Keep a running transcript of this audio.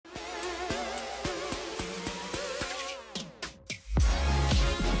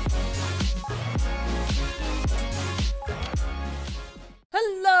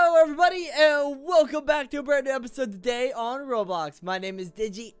welcome back to a brand new episode today on Roblox. My name is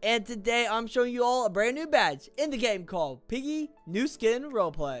Digi, and today I'm showing you all a brand new badge in the game called Piggy New Skin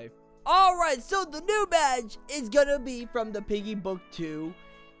Roleplay. Alright, so the new badge is gonna be from the Piggy Book 2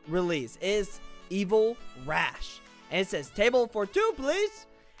 release. It's Evil Rash. And it says, table for two, please.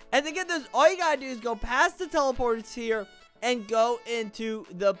 And to get this, all you gotta do is go past the teleporters here and go into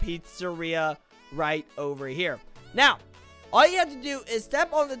the pizzeria right over here. Now, all you have to do is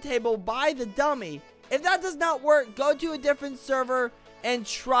step on the table by the dummy. If that does not work, go to a different server and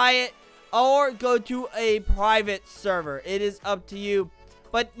try it, or go to a private server. It is up to you.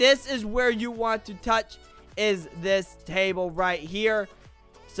 But this is where you want to touch, is this table right here.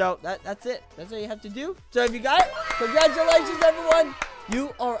 So that's it. That's all you have to do. So if you got it, congratulations everyone.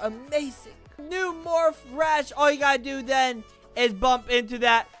 You are amazing. New Morph Rash. All you gotta do then is bump into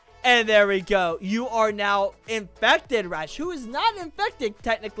that. And there we go. You are now infected, Rash, who is not infected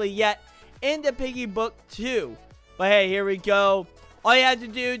technically yet in the Piggy Book 2. But hey, here we go. All you have to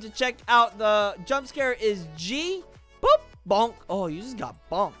do to check out the jump scare is G. Boop. Bonk. Oh, you just got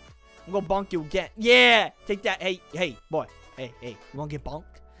bonked. I'm gonna bonk you again. Yeah. Take that. Hey, boy. Hey. You wanna get bonked?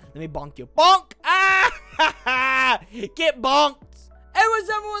 Let me bonk you. Bonk. Ah. Get bonked. Anyways,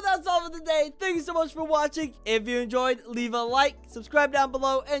 everyone, that's all for today. Thank you so much for watching. If you enjoyed, leave a like, subscribe down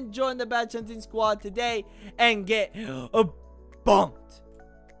below, and join the badge hunting squad today and get bonked.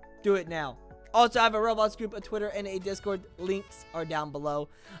 Do it now. Also, I have a Roblox group, a Twitter, and a Discord. Links are down below.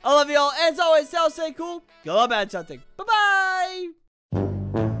 I love you all. As always, stay cool. Go badge hunting. Bye-bye.